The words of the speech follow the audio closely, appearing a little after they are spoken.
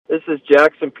This is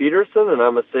Jackson Peterson, and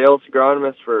I'm a sales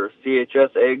agronomist for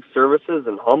CHS Ag Services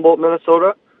in Humboldt,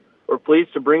 Minnesota. We're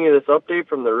pleased to bring you this update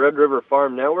from the Red River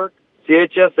Farm Network.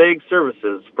 CHS Ag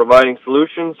Services, providing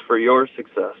solutions for your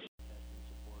success.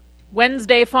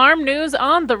 Wednesday Farm News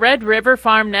on the Red River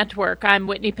Farm Network. I'm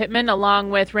Whitney Pittman along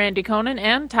with Randy Conan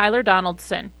and Tyler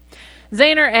Donaldson.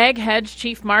 Zaner Ag Hedge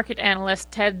Chief Market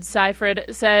Analyst Ted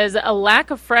Seifried says a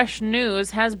lack of fresh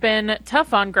news has been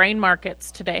tough on grain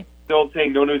markets today. The old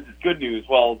saying, no news is good news.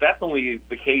 Well, that's only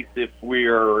the case if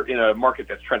we're in a market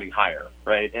that's trending higher,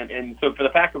 right? And so for the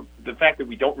fact that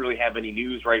we don't really have any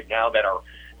news right now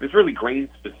that's really grain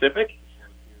specific,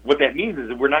 what that means is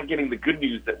that we're not getting the good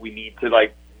news that we need to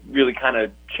really kind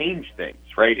of change things,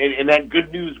 right? And that good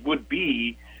news would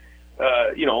be,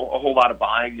 a whole lot of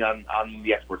buying on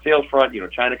the export sales front,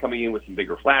 China coming in with some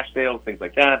bigger flash sales, things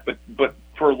like that. But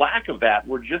for lack of that,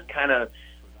 we're just kind of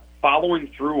following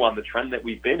through on the trend that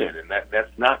we've been in, and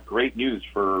that's not great news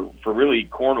for really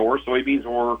corn or soybeans,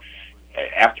 or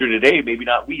after today, maybe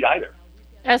not wheat either.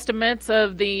 Estimates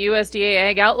of the USDA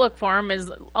Ag Outlook Forum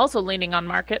is also leaning on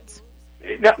markets.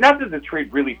 Not that the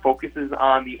trade really focuses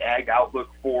on the Ag Outlook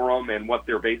Forum and what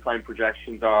their baseline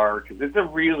projections are, because it's a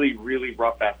really, really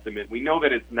rough estimate. We know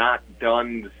that it's not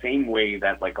done the same way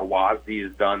that a WASDE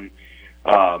is done.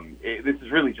 This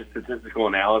is really just statistical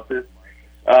analysis.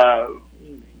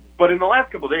 But in the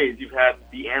last couple of days, you've had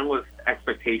the analyst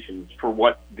expectations for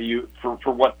what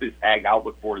this Ag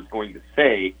Outlook Board is going to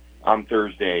say on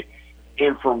Thursday.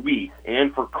 And for wheat,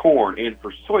 and for corn, and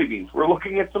for soybeans, we're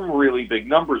looking at some really big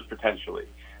numbers potentially.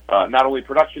 Not only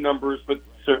production numbers, but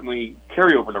certainly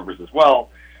carryover numbers as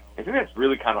well. I think that's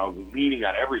really kind of leaning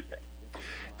on everything.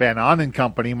 Van On &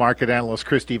 Company market analyst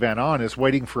Christy Van On is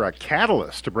waiting for a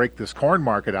catalyst to break this corn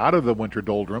market out of the winter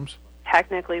doldrums.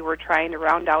 Technically, we're trying to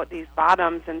round out these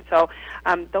bottoms, and so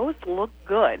those look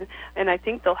good, and I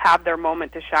think they'll have their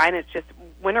moment to shine. It's just,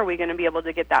 when are we going to be able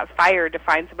to get that fire to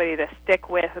find somebody to stick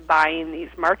with buying these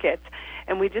markets?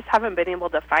 And we just haven't been able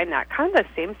to find that. Kind of the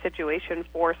same situation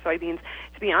for soybeans.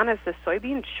 To be honest, the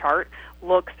soybean chart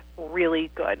looks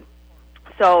really good.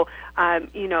 So,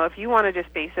 if you want to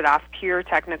just base it off pure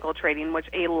technical trading, which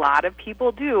a lot of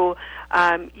people do,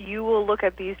 you will look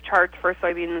at these charts for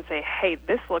soybeans and say, hey,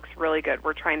 this looks really good.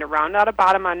 We're trying to round out a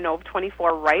bottom on NOV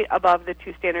 24 right above the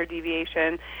 2 standard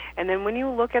deviation. And then when you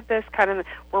look at this,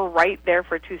 we're right there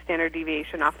for 2 standard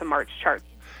deviation off the March chart.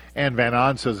 And Van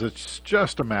On says it's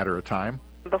just a matter of time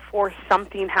before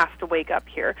something has to wake up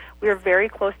here. We are very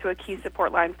close to a key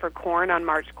support line for corn on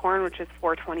March corn, which is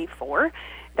 424.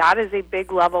 That is a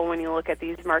big level when you look at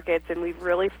these markets, and we've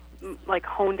really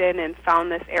honed in and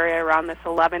found this area around this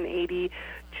 1180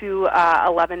 to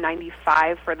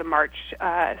 1195 for the March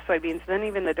soybeans. Then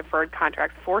even the deferred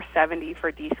contracts, 470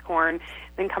 for Dees corn.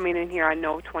 Then coming in here on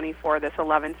NOV 24, this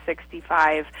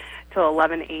 1165 to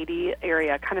 1180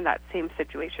 area, kind of that same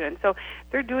situation. And so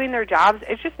they're doing their jobs.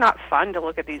 It's just not fun to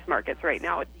look at these markets right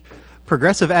now.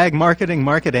 Progressive Ag Marketing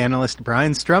market analyst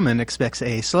Brian Strumman expects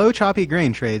a slow, choppy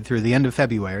grain trade through the end of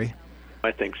February.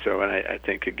 I think so, and I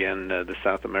think, again, the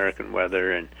South American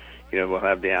weather, and we'll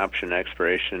have the option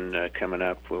expiration coming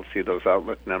up. We'll see those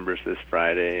outlook numbers this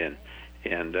Friday,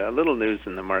 and a little news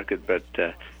in the market, but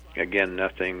again,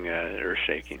 nothing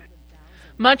earth-shaking.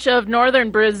 Much of northern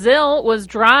Brazil was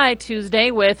dry Tuesday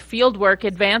with fieldwork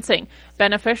advancing.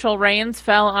 Beneficial rains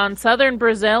fell on southern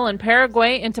Brazil and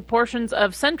Paraguay into portions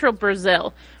of central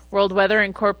Brazil. World Weather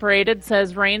Incorporated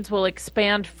says rains will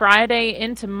expand Friday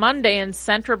into Monday in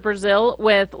central Brazil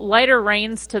with lighter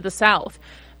rains to the south.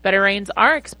 Better rains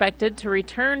are expected to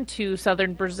return to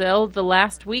southern Brazil the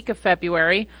last week of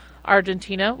February.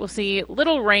 Argentina will see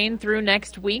little rain through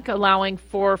next week, allowing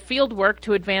for field work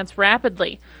to advance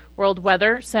rapidly. World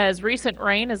Weather says recent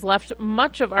rain has left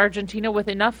much of Argentina with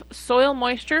enough soil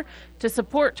moisture to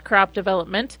support crop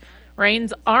development.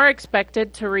 Rains are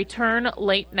expected to return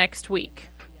late next week.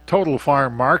 Total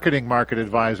Farm Marketing market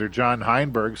advisor John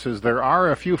Heinberg says there are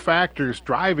a few factors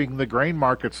driving the grain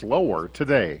markets lower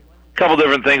today. Couple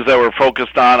different things that we're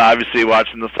focused on. Obviously,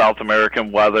 watching the South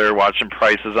American weather, watching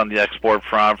prices on the export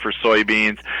front for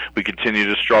soybeans. We continue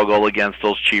to struggle against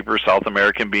those cheaper South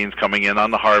American beans coming in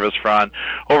on the harvest front.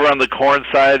 Over on the corn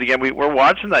side, again, we're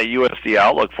watching that USDA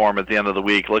Outlook Forum at the end of the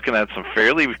week, looking at some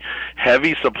fairly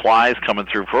heavy supplies coming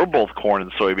through for both corn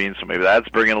and soybeans, so maybe that's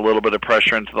bringing a little bit of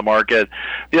pressure into the market.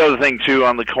 The other thing, too,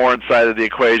 on the corn side of the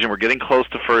equation, we're getting close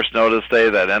to first notice day.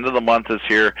 That end of the month is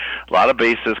here. A lot of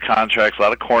basis contracts, a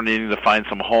lot of corn needing to find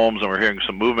some homes, and we're hearing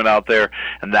some movement out there,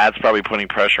 and that's probably putting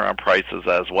pressure on prices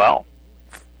as well.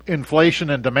 Inflation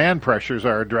and demand pressures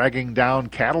are dragging down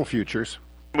cattle futures.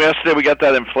 Yesterday we got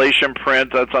that inflation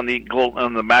print. That's on the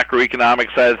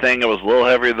macroeconomic side of thing. It was a little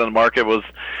heavier than the market was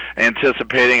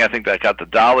anticipating. I think that got the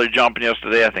dollar jumping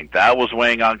yesterday. I think that was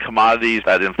weighing on commodities.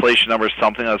 That inflation number is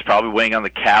something that's probably weighing on the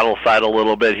cattle side a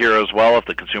little bit here as well. If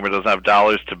the consumer doesn't have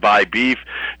dollars to buy beef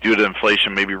due to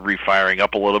inflation maybe refiring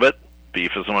up a little bit,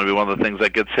 beef is going to be one of the things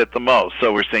that gets hit the most.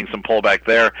 So we're seeing some pullback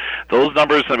there. Those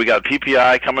numbers, and we got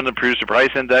PPI coming, the producer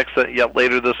price index yet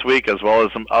later this week, as well as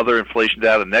some other inflation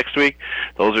data next week.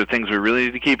 Those are things we really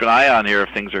need to keep an eye on here.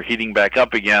 If things are heating back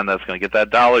up again, that's going to get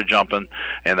that dollar jumping,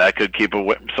 and that could keep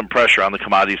some pressure on the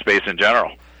commodity space in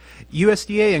general.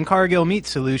 USDA and Cargill Meat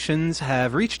Solutions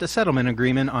have reached a settlement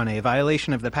agreement on a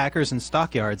violation of the Packers and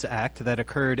Stockyards Act that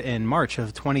occurred in March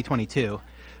of 2022.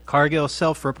 Cargill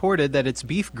self-reported that its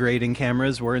beef grading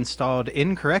cameras were installed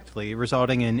incorrectly,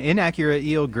 resulting in inaccurate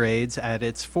yield grades at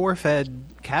its 4 fed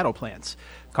cattle plants.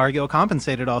 Cargill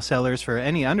compensated all sellers for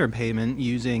any underpayment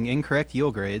using incorrect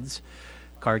yield grades.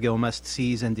 Cargill must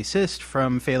cease and desist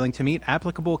from failing to meet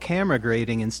applicable camera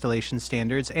grading installation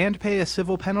standards and pay a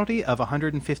civil penalty of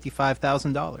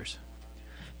 $155,000.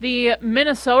 The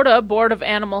Minnesota Board of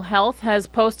Animal Health has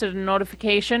posted a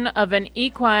notification of an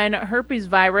equine herpes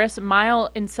virus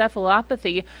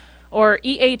myelencephalopathy, or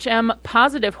EHM,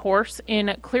 positive horse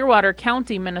in Clearwater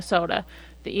County, Minnesota.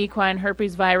 The equine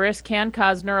herpes virus can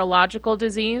cause neurological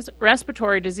disease,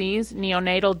 respiratory disease,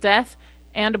 neonatal death,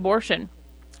 and abortion.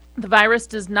 The virus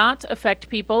does not affect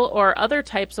people or other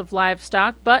types of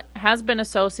livestock, but has been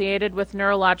associated with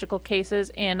neurological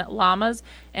cases in llamas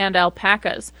and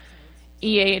alpacas.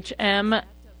 EHM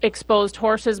exposed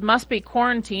horses must be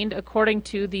quarantined according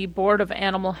to the Board of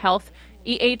Animal Health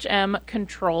EHM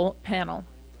control panel.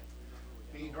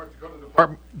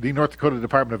 The North Dakota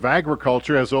Department of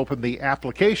Agriculture has opened the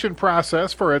application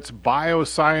process for its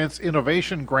Bioscience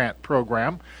Innovation Grant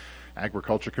program.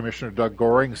 Agriculture Commissioner Doug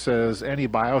Goring says any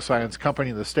bioscience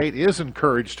company in the state is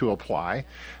encouraged to apply.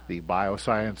 The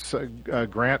Bioscience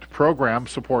Grant program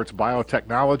supports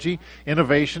biotechnology,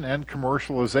 innovation, and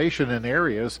commercialization in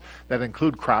areas that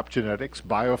include crop genetics,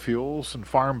 biofuels, and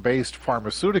farm-based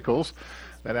pharmaceuticals.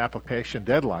 That application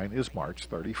deadline is March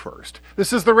 31st.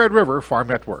 This is the Red River Farm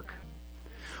Network.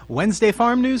 Wednesday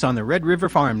Farm News on the Red River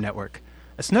Farm Network.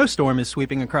 A snowstorm is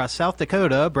sweeping across South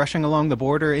Dakota, brushing along the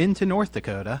border into North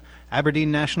Dakota. Aberdeen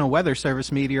National Weather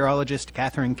Service meteorologist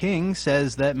Catherine King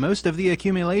says that most of the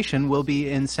accumulation will be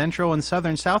in central and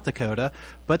southern South Dakota,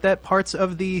 but that parts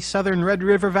of the southern Red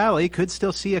River Valley could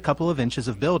still see a couple of inches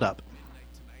of buildup.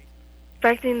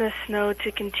 Expecting the snow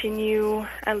to continue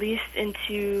at least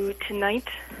into tonight,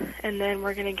 and then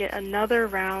we're going to get another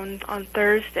round on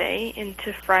Thursday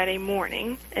into Friday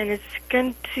morning, and it's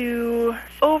going to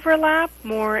overlap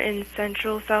more in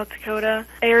central South Dakota.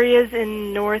 Areas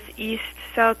in northeast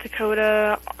South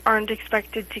Dakota aren't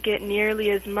expected to get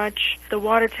nearly as much. The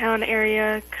Watertown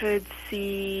area could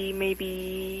see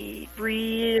maybe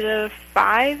 3 to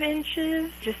 5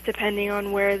 inches, just depending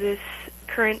on where this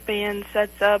current band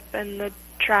sets up and the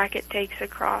track it takes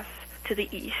across to the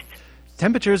east.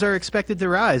 Temperatures are expected to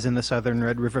rise in the southern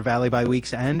Red River Valley by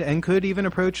week's end and could even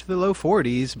approach the low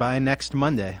 40s by next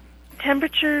Monday.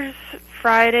 Temperatures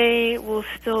Friday will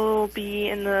still be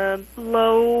in the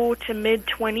low to mid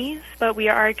 20s, but we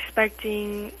are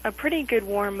expecting a pretty good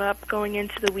warm-up going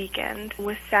into the weekend,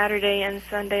 with Saturday and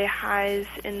Sunday highs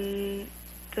in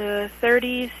the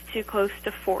 30s to close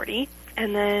to 40.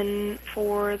 And then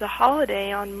for the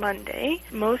holiday on Monday,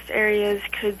 most areas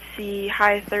could see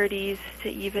high 30s to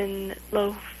even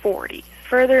low 40s.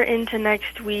 Further into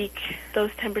next week, those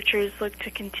temperatures look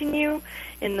to continue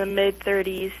in the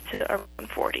mid-30s to around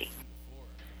 40.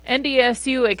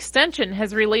 NDSU Extension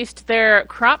has released their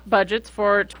crop budgets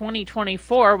for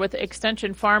 2024, with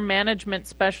Extension Farm Management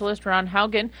Specialist Ron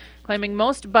Haugen claiming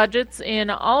most budgets in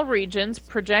all regions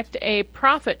project a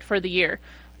profit for the year.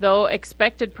 Though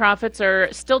expected profits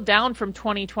are still down from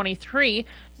 2023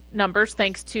 numbers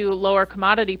thanks to lower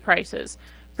commodity prices.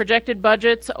 Projected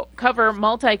budgets cover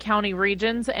multi-county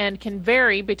regions and can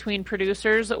vary between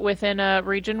producers within a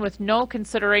region with no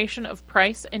consideration of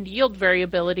price and yield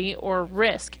variability or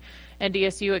risk.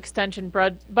 NDSU Extension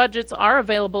budgets are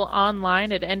available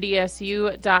online at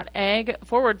ndsu.ag/crop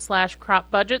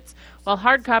budgets, while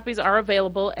hard copies are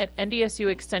available at NDSU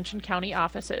Extension County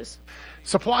offices.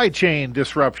 Supply chain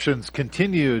disruptions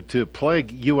continue to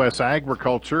plague U.S.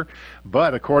 agriculture,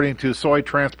 but according to Soy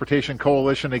Transportation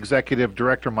Coalition Executive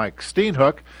Director Mike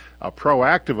Steenhoek, a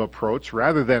proactive approach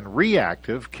rather than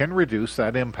reactive can reduce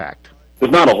that impact.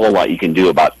 There's not a whole lot you can do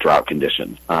about drought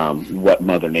conditions, what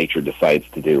Mother Nature decides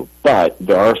to do. But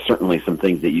there are certainly some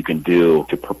things that you can do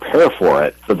to prepare for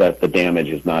it so that the damage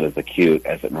is not as acute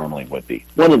as it normally would be.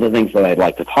 One of the things that I'd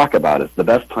like to talk about is the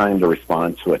best time to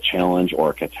respond to a challenge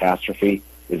or a catastrophe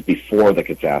is before the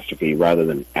catastrophe rather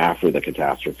than after the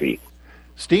catastrophe.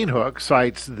 Steenhoek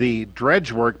cites the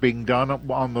dredge work being done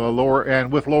on the lower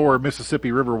and with lower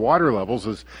Mississippi River water levels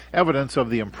as evidence of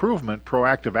the improvement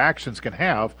proactive actions can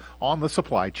have on the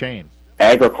supply chain.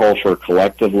 Agriculture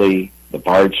collectively, the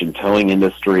barge and towing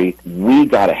industry, we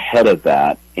got ahead of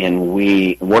that, and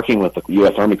we, working with the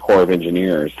U.S. Army Corps of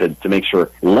Engineers to make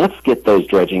sure, let's get those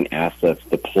dredging assets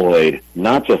deployed,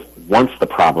 not just once the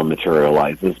problem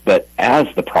materializes, but as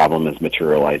the problem is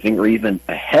materializing or even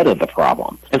ahead of the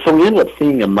problem. And so we ended up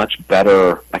seeing a much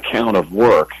better account of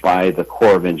work by the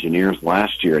Corps of Engineers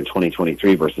last year in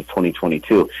 2023 versus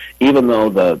 2022. Even though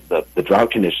the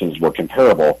drought conditions were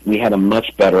comparable, we had a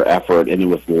much better effort, and it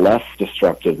was less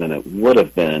destructive than it would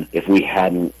have been if we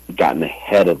hadn't gotten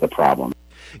ahead of the problem.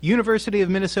 University of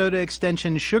Minnesota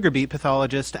Extension sugar beet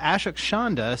pathologist Ashok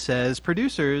Chanda says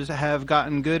producers have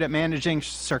gotten good at managing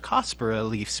Cercospora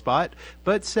leaf spot,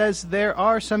 but says there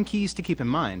are some keys to keep in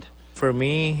mind. For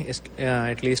me,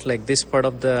 at least like this part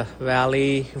of the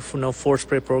valley, force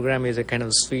spray program is a kind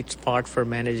of sweet spot for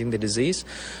managing the disease.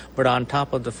 But on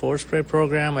top of the force spray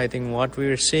program, I think what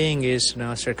we're seeing is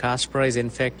Cercospora is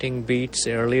infecting beets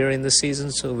earlier in the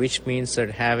season, so which means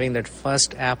that having that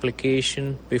first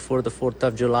application before the 4th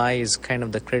of July is kind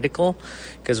of the critical,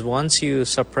 because once you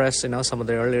suppress some of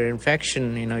the earlier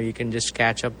infection, you can just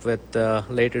catch up with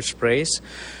later sprays.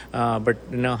 But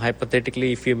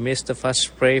hypothetically, if you miss the first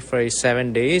spray for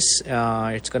 7 days,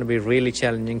 it's going to be really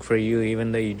challenging for you.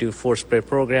 Even though you do force spray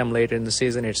program later in the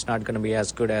season, it's not going to be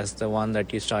as good as the one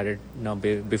that you started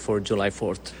before July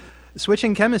 4th.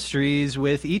 Switching chemistries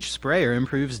with each sprayer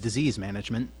improves disease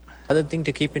management. Other thing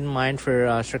to keep in mind for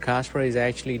Cercospora is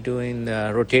actually doing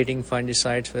rotating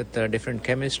fungicides with different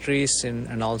chemistries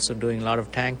and also doing a lot of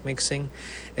tank mixing,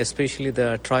 especially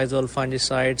the triazole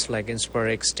fungicides like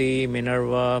Inspire XT,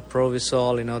 Minerva,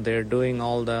 Provisol. They're doing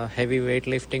all the heavyweight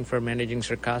lifting for managing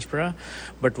Cercospora.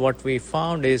 But what we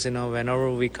found is, whenever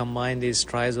we combine these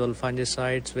triazole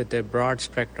fungicides with a broad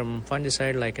spectrum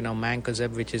fungicide like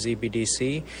Mancozeb, which is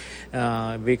EBDC,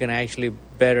 we can actually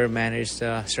better manage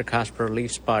the Cercospora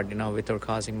leaf spot, without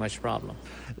causing much problem.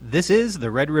 This is the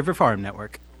Red River Farm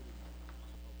Network.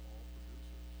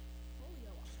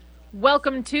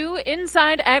 Welcome to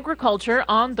Inside Agriculture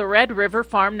on the Red River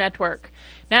Farm Network.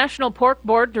 National Pork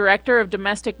Board Director of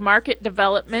Domestic Market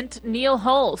Development Neil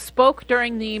Hull spoke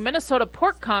during the Minnesota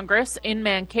Pork Congress in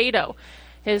Mankato.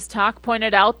 His talk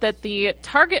pointed out that the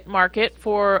target market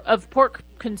of pork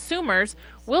consumers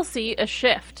will see a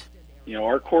shift.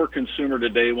 Our core consumer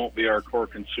today won't be our core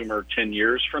consumer 10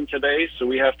 years from today, so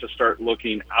we have to start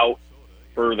looking out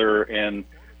further and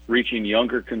reaching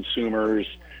younger consumers.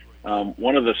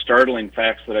 One of the startling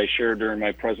facts that I shared during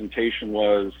my presentation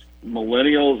was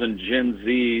millennials and Gen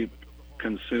Z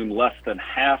consume less than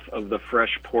half of the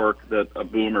fresh pork that a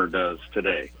boomer does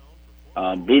today.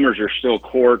 Boomers are still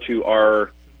core to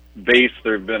our base.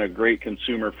 They've been a great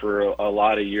consumer for a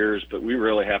lot of years, but we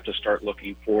really have to start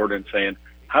looking forward and saying,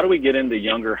 how do we get into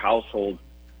younger households?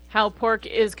 How pork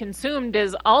is consumed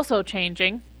is also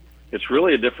changing. It's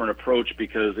really a different approach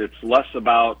because it's less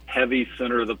about heavy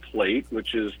center of the plate,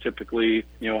 which is typically,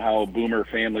 how a boomer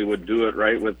family would do it,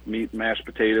 right, with meat, mashed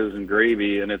potatoes, and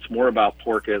gravy, and it's more about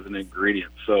pork as an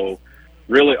ingredient. So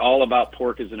really all about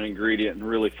pork as an ingredient and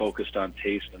really focused on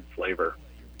taste and flavor.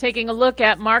 Taking a look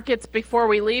at markets before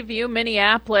we leave you,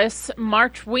 Minneapolis,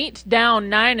 March wheat down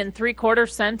 9 3/4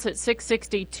 cents at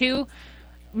 $6.62.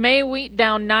 May wheat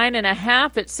down 9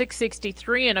 1/2 at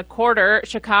 $6.63 1/4.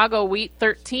 Chicago wheat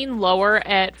 13 lower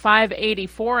at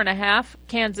 $5.84 1/2.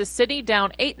 Kansas City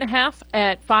down 8 1/2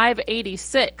 at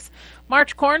 $5.86.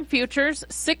 March corn futures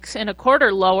 6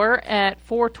 1/4 lower at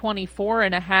 $4.24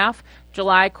 1/2.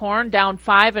 July corn down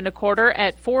 5 1/4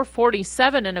 at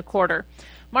 $4.47 1/4.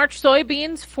 March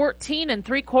soybeans 14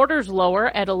 3/4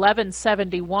 lower at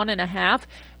 $11.71 1/2.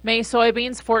 May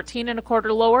soybeans 14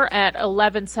 1/4 lower at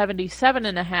 $11.77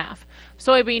 1/2.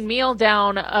 Soybean meal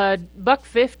down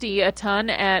 $1.50 a ton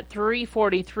at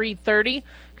 $3.43.30.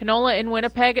 Canola in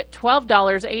Winnipeg at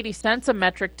 $12.80 a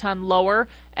metric ton lower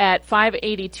at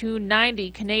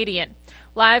 $5.82.90 Canadian.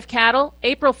 Live cattle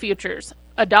April futures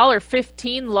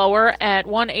 $1.15 lower at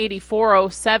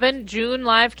 $184.07. June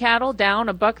live cattle down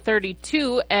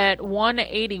 $1.32 at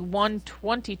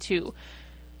 $181.22.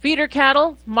 Feeder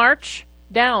cattle March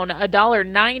down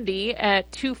 $1.90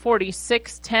 at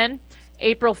 $246.10.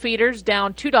 April feeders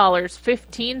down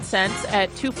 $2.15 at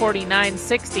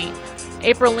 $249.60.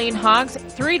 April lean hogs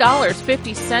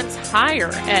 $3.50 higher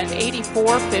at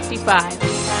 $84.55.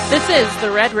 This is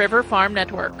the Red River Farm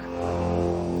Network.